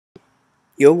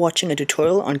You're watching a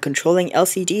tutorial on controlling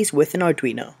LCDs with an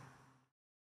Arduino.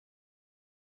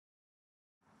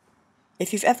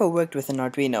 If you've ever worked with an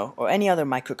Arduino, or any other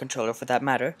microcontroller for that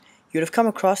matter, you'd have come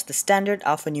across the standard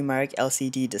alphanumeric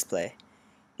LCD display.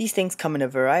 These things come in a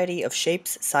variety of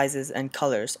shapes, sizes, and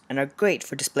colors, and are great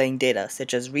for displaying data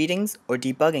such as readings or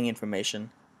debugging information.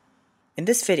 In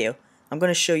this video, I'm going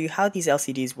to show you how these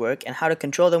LCDs work and how to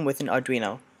control them with an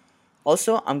Arduino.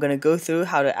 Also, I'm going to go through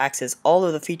how to access all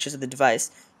of the features of the device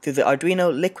through the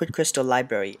Arduino Liquid Crystal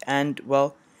library, and,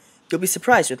 well, you'll be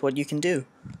surprised with what you can do.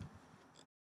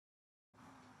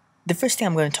 The first thing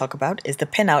I'm going to talk about is the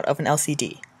pinout of an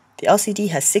LCD. The LCD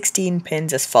has 16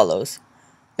 pins as follows.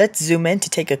 Let's zoom in to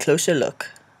take a closer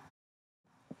look.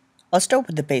 I'll start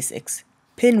with the basics.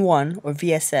 Pin 1, or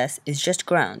VSS, is just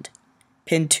ground.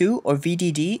 Pin 2, or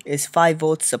VDD, is 5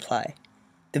 volts supply.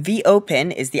 The VO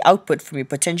pin is the output from your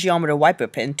potentiometer wiper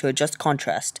pin to adjust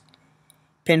contrast.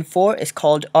 Pin 4 is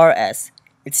called RS.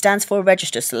 It stands for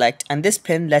Register Select, and this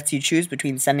pin lets you choose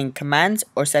between sending commands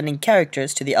or sending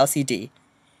characters to the LCD.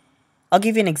 I'll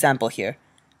give you an example here.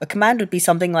 A command would be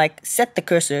something like set the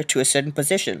cursor to a certain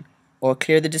position, or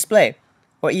clear the display,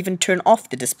 or even turn off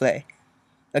the display.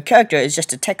 A character is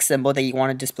just a text symbol that you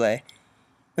want to display.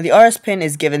 When the RS pin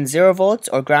is given 0 volts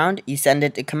or ground, you send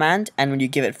it a command, and when you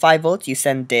give it 5 volts, you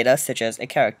send data such as a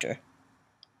character.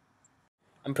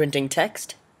 I'm printing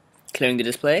text, clearing the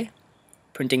display,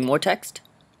 printing more text,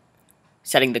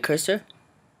 setting the cursor,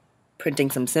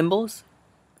 printing some symbols,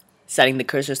 setting the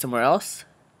cursor somewhere else,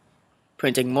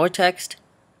 printing more text,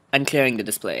 and clearing the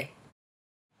display.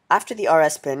 After the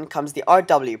RS pin comes the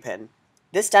RW pin.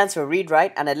 This stands for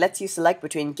read-write, and it lets you select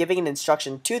between giving an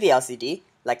instruction to the LCD,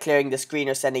 like clearing the screen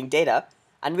or sending data,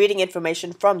 and reading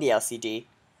information from the LCD.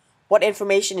 What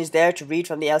information is there to read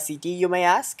from the LCD, you may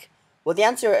ask? Well, the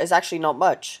answer is actually not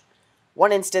much.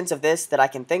 One instance of this that I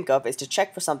can think of is to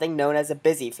check for something known as a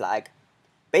busy flag.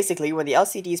 Basically, when the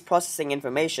LCD is processing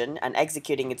information and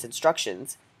executing its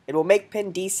instructions, it will make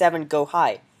pin D7 go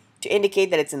high, to indicate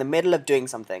that it's in the middle of doing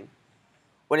something.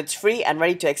 When it's free and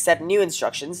ready to accept new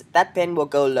instructions, that pin will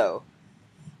go low.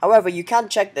 However, you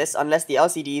can't check this unless the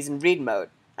LCD is in read mode,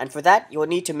 and for that, you will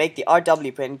need to make the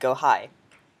RW pin go high.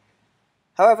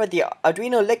 However, the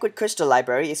Arduino Liquid Crystal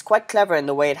library is quite clever in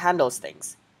the way it handles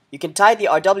things. You can tie the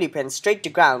RW pin straight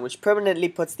to ground, which permanently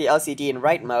puts the LCD in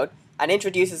write mode, and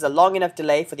introduces a long enough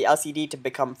delay for the LCD to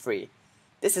become free.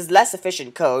 This is less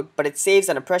efficient code, but it saves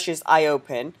on a precious I/O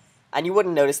pin, and you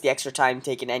wouldn't notice the extra time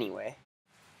taken anyway.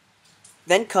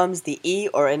 Then comes the E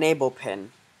or enable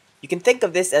pin. You can think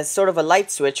of this as sort of a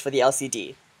light switch for the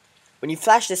LCD. When you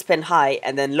flash this pin high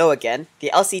and then low again,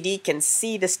 the LCD can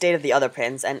see the state of the other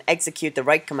pins and execute the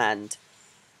right command.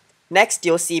 Next,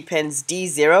 you'll see pins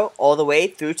D0 all the way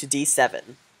through to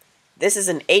D7. This is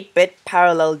an 8-bit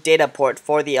parallel data port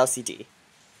for the LCD.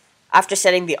 After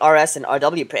setting the RS and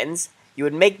RW pins, you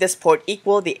would make this port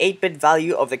equal the 8-bit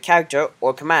value of the character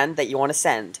or command that you want to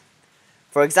send.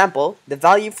 For example, the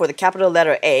value for the capital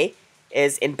letter A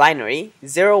is in binary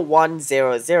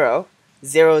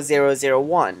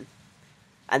 01000001,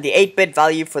 and the 8-bit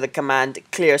value for the command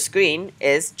clear screen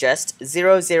is just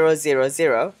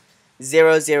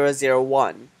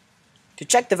 00000001. To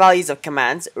check the values of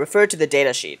commands, refer to the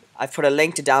datasheet. I've put a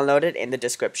link to download it in the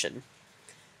description.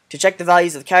 To check the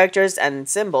values of characters and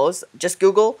symbols, just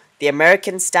Google the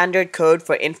American Standard Code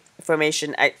for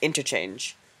Information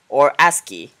Interchange, or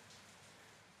ASCII.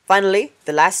 Finally,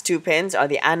 the last two pins are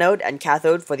the anode and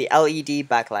cathode for the LED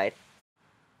backlight.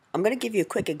 I'm going to give you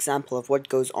a quick example of what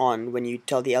goes on when you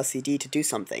tell the LCD to do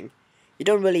something. You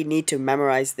don't really need to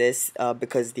memorize this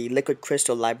because the Liquid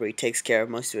Crystal library takes care of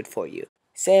most of it for you.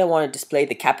 Say I want to display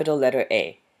the capital letter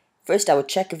A. First, I would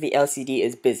check if the LCD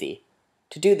is busy.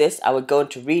 To do this, I would go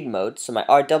into read mode so my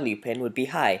RW pin would be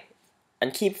high,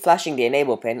 and keep flashing the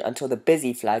enable pin until the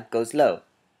busy flag goes low.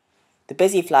 The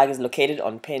busy flag is located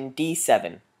on pin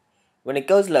D7. When it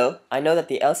goes low, I know that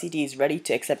the LCD is ready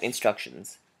to accept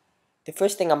instructions. The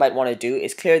first thing I might want to do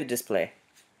is clear the display.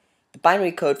 The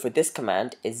binary code for this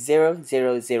command is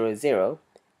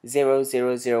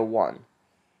 00000001.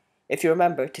 If you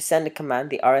remember, to send a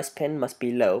command, the RS pin must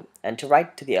be low, and to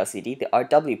write to the LCD, the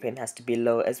RW pin has to be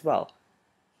low as well.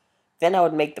 Then I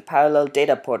would make the parallel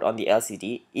data port on the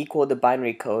LCD equal the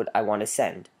binary code I want to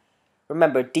send.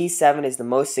 Remember, D7 is the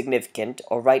most significant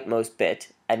or rightmost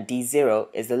bit, and D0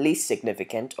 is the least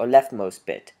significant or leftmost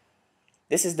bit.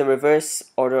 This is the reverse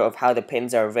order of how the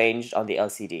pins are arranged on the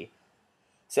LCD.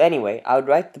 So anyway, I would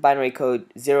write the binary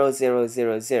code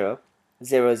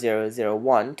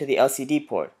 00000001 to the LCD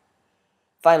port.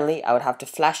 Finally, I would have to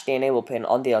flash the enable pin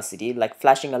on the LCD like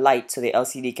flashing a light so the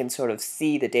LCD can sort of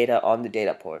see the data on the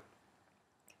data port.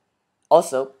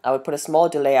 Also, I would put a small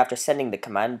delay after sending the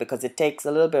command because it takes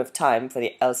a little bit of time for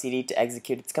the LCD to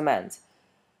execute its commands.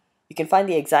 You can find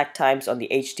the exact times on the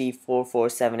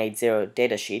HD44780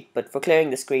 datasheet, but for clearing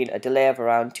the screen, a delay of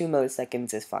around 2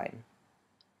 milliseconds is fine.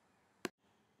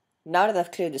 Now that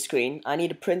I've cleared the screen, I need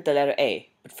to print the letter A,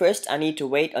 but first I need to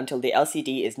wait until the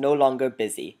LCD is no longer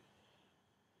busy.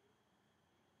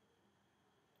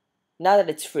 Now that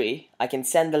it's free, I can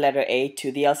send the letter A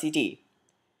to the LCD.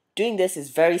 Doing this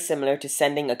is very similar to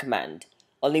sending a command,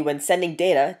 only when sending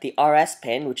data, the RS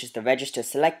pin, which is the register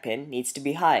select pin, needs to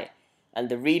be high, and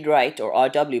the read-write or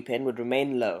RW pin would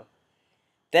remain low.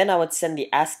 Then I would send the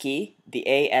ASCII, the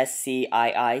ASCII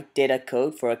data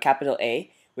code for a capital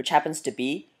A, which happens to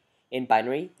be, in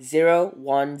binary,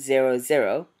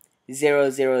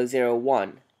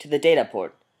 01000001 to the data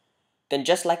port. Then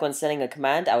just like when sending a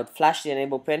command, I would flash the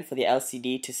enable pin for the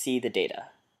LCD to see the data.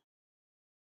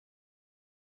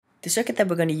 The circuit that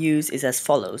we're going to use is as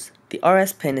follows. The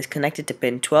RS pin is connected to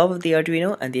pin 12 of the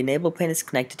Arduino and the enable pin is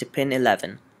connected to pin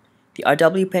 11. The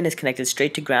RW pin is connected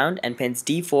straight to ground and pins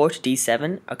D4 to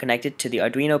D7 are connected to the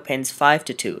Arduino pins 5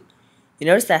 to 2. You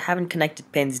notice that I haven't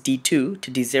connected pins D2 to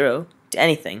D0 to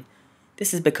anything.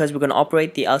 This is because we're going to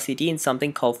operate the LCD in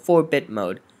something called 4-bit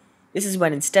mode. This is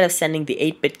when instead of sending the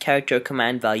 8-bit character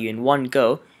command value in one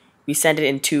go, we send it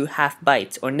in 2 half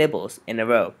bytes or nibbles in a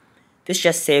row. This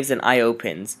just saves an I/O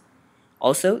pins.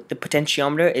 Also, the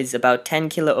potentiometer is about 10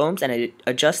 kilo ohms and it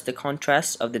adjusts the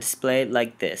contrast of the display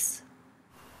like this.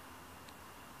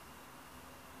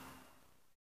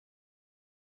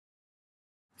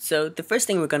 So the first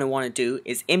thing we're going to want to do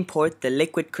is import the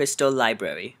liquid crystal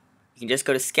library. You can just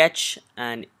go to Sketch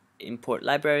and import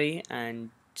library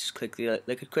and just click the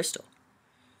liquid crystal.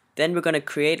 Then we're going to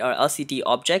create our LCD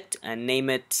object and name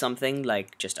it something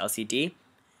like just LCD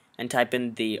and type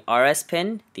in the RS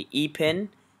pin, the E pin,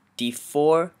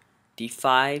 D4,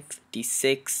 D5,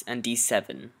 D6, and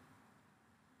D7.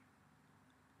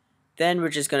 Then we're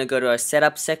just going to go to our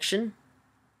setup section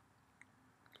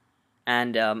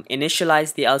and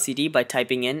initialize the LCD by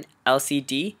typing in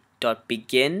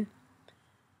lcd.begin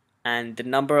and the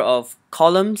number of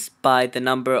columns by the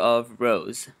number of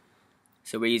rows.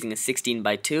 So we're using a 16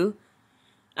 by 2.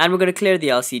 And we're going to clear the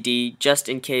LCD just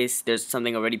in case there's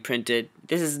something already printed.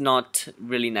 This is not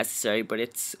really necessary, but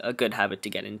it's a good habit to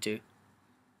get into.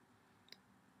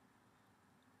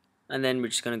 And then we're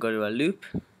just going to go to a loop.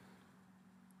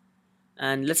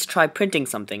 And let's try printing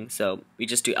something. So we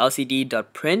just do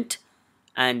lcd.print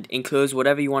and enclose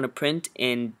whatever you want to print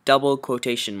in double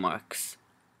quotation marks.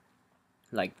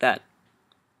 Like that.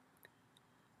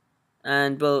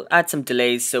 And we'll add some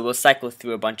delays, so we'll cycle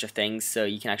through a bunch of things so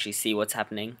you can actually see what's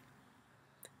happening.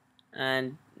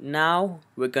 And now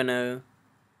we're gonna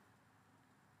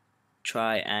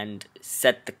try and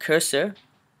set the cursor.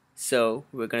 So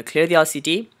we're gonna clear the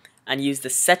LCD and use the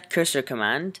set cursor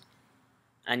command,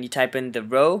 and you type in the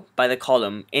row by the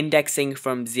column, indexing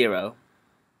from 0.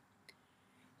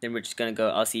 Then we're just gonna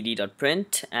go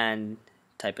lcd.print and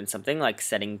type in something like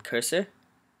setting cursor.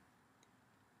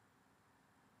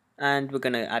 And we're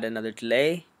going to add another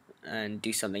delay and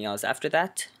do something else after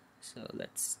that. So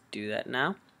let's do that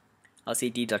now.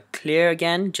 lcd.clear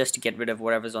again, just to get rid of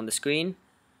whatever's on the screen.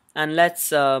 And let's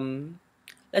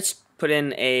put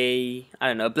in a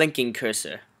blinking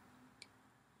cursor.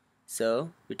 So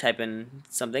we type in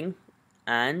something,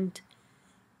 and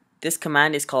this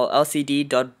command is called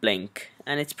lcd.blink,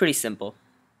 and it's pretty simple.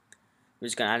 We're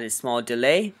just going to add a small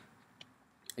delay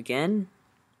again.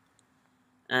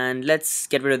 And let's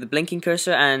get rid of the blinking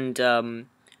cursor and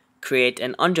create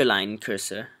an underline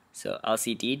cursor. So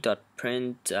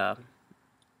lcd.print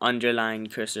underline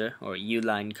cursor or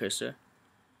uline cursor.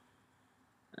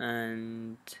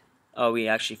 And oh, we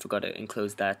actually forgot to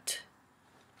enclose that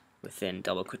within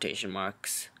double quotation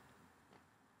marks.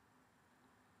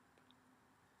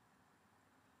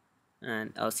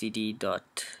 And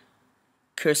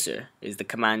lcd.cursor is the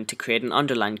command to create an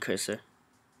underline cursor.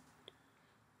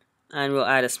 And we'll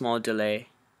add a small delay.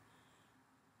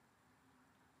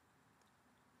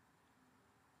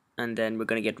 And then we're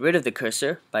going to get rid of the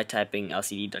cursor by typing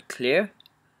lcd.clear.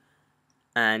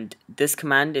 And this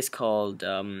command is called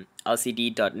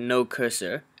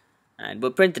lcd.noCursor. And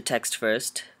we'll print the text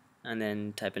first, and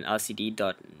then type in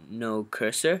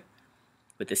lcd.noCursor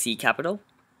with the C capital.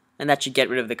 And that should get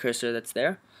rid of the cursor that's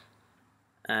there.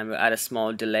 And we'll add a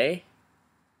small delay.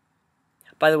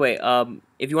 By the way,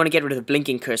 if you want to get rid of the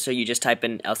blinking cursor, you just type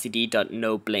in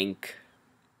lcd.noBlink.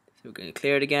 So we're going to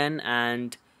clear it again,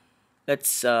 and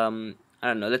let's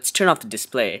let's turn off the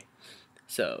display.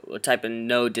 So we'll type in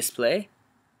no display.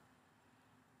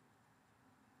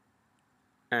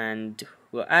 and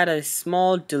we'll add a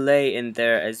small delay in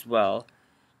there as well,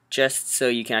 just so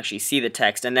you can actually see the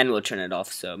text, and then we'll turn it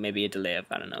off. So maybe a delay of,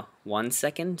 I don't know, 1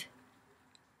 second.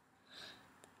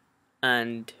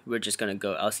 And we're just going to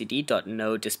go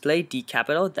lcd.no-display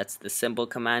decapital. That's the symbol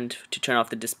command to turn off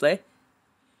the display.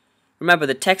 Remember,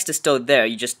 the text is still there,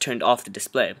 you just turned off the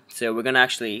display. So we're going to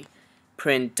actually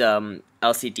print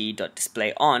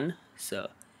lcd.display on.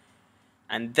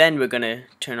 And then we're going to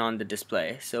turn on the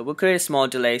display. So we'll create a small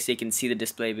delay so you can see the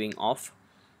display being off.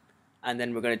 And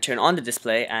then we're going to turn on the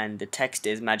display, and the text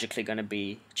is magically going to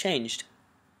be changed.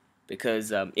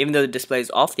 Because even though the display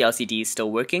is off, the LCD is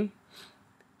still working.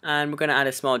 And we're going to add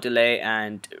a small delay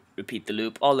and repeat the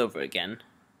loop all over again.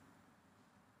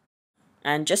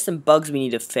 And just some bugs we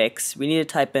need to fix. We need to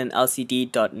type in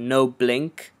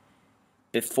lcd.noblink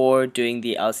before doing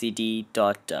the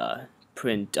lcd.print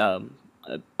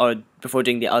or before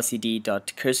doing the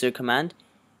lcd.cursor command.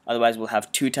 Otherwise we'll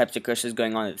have two types of cursors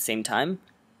going on at the same time.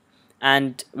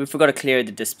 And we forgot to clear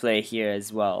the display here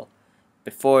as well.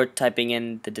 Before typing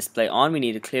in the display on, we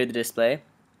need to clear the display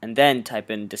and then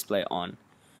type in display on.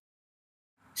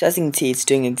 So as you can see, it's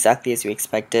doing exactly as we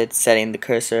expected, setting the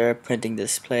cursor, printing the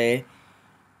display,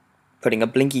 putting a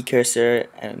blinky cursor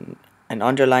and an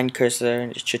underlined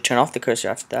cursor. It should turn off the cursor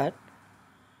after that.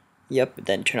 Yep,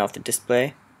 then turn off the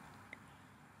display.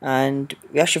 And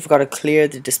we actually forgot to clear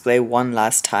the display one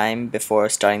last time before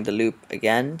starting the loop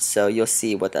again, so you'll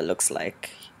see what that looks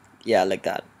like. Yeah, like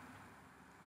that.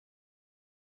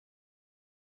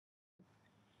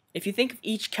 If you think of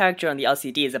each character on the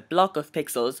LCD as a block of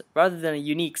pixels rather than a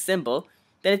unique symbol,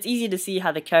 then it's easy to see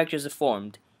how the characters are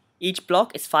formed. Each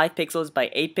block is 5 pixels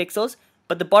by 8 pixels,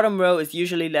 but the bottom row is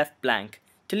usually left blank,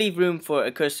 to leave room for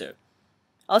a cursor.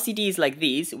 LCDs like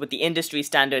these, with the industry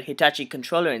standard Hitachi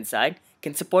controller inside,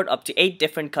 can support up to 8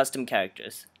 different custom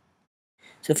characters.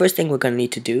 So the first thing we're going to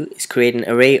need to do is create an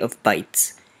array of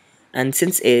bytes. And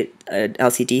since an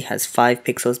LCD has 5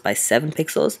 pixels by 7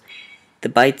 pixels, the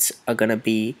bytes are going to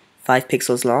be 5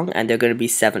 pixels long, and there are going to be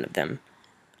 7 of them.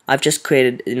 I've just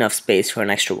created enough space for an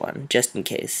extra one, just in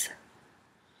case.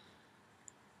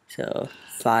 So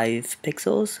 5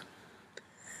 pixels.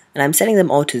 And I'm setting them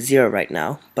all to 0 right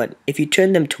now, but if you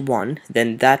turn them to 1,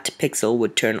 then that pixel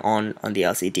would turn on the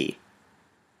LCD.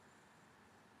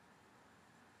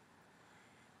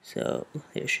 So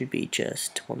there should be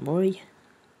just one more.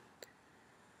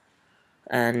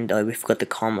 And we've got the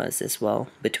commas as well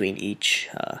between each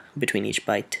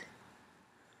byte.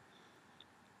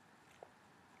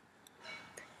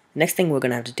 Next thing we're going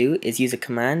to have to do is use a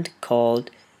command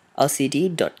called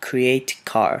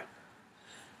lcd.createCar,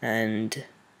 and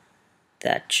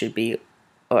that should be,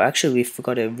 or actually we've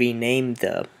got to name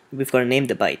the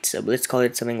byte, so let's call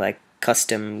it something like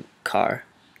custom car.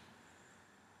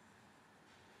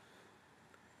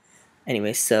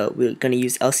 Anyway, so we're going to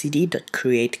use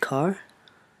lcd.createCar,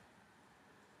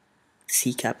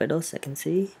 C capital, second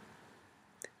C,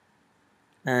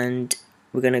 and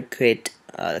we're going to create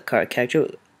the car character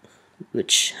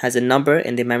which has a number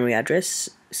in the memory address,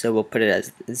 so we'll put it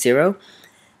as 0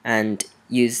 and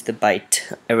use the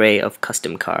byte array of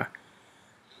custom car.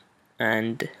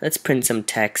 And let's print some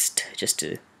text just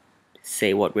to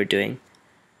say what we're doing.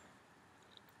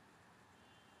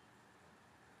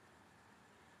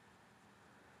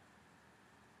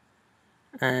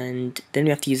 And then we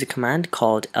have to use a command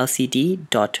called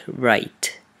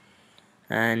lcd.write,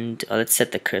 and let's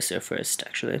set the cursor first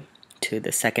actually to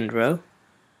the second row,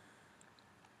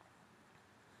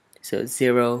 so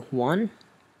 0, 1,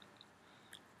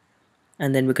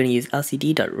 and then we're going to use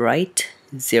lcd.write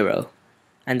 0,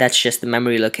 and that's just the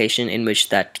memory location in which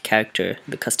that character,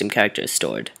 the custom character, is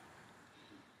stored.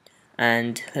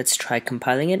 And let's try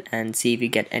compiling it and see if we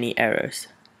get any errors.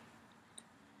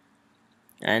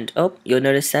 And oh, you'll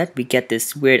notice that we get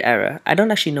this weird error. I don't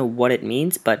actually know what it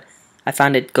means, but I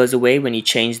found it goes away when you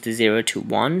change the 0 to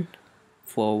 1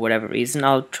 for whatever reason.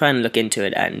 I'll try and look into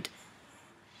it and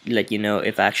let you know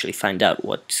if I actually find out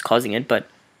what's causing it, but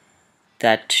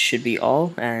that should be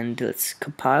all. And let's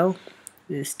compile.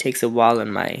 This takes a while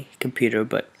on my computer,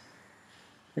 but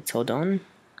let's hold on.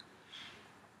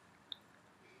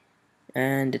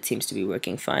 And it seems to be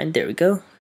working fine. There we go.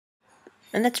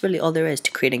 And that's really all there is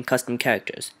to creating custom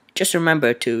characters. Just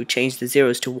remember to change the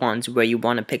 0s to 1s where you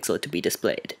want a pixel to be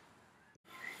displayed.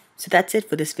 So that's it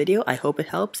for this video. I hope it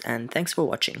helps, and thanks for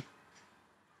watching.